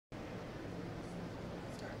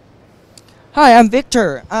Hi, I'm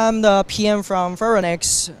Victor. I'm the PM from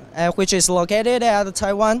Forenex, which is located at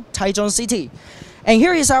Taiwan, Taichung City. And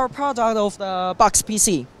here is our product of the box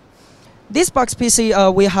PC. This box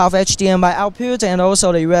PC, we have HDMI output and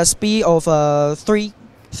also the USB of 3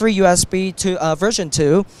 USB to version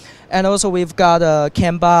 2. And also we've got a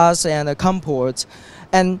CAN bus and a COM port.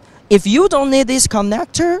 And if you don't need this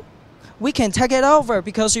connector, we can take it over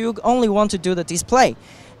because you only want to do the display.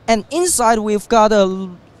 And inside we've got a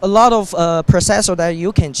lot of processor that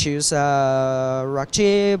you can choose,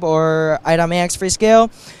 Rockchip or i.MX Freescale,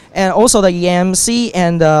 and also the eMMC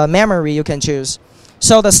and the memory you can choose.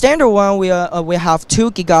 So the standard one, we have 2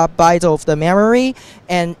 GB of the memory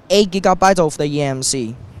and 8 GB of the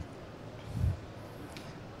eMMC.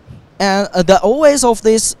 And the OS of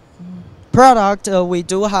this product, we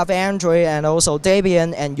do have Android and also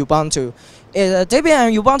Debian and Ubuntu. Debian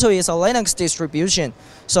and Ubuntu is a Linux distribution,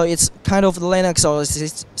 so it's kind of the Linux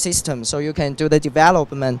system, so you can do the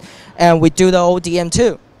development, and we do the ODM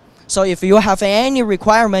too. So if you have any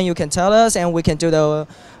requirement, you can tell us, and we can do the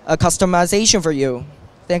customization for you.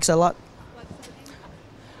 Thanks a lot.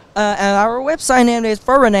 And our website name is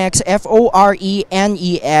Forenex,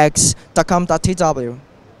 FORENEX.com.tw.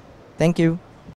 Thank you.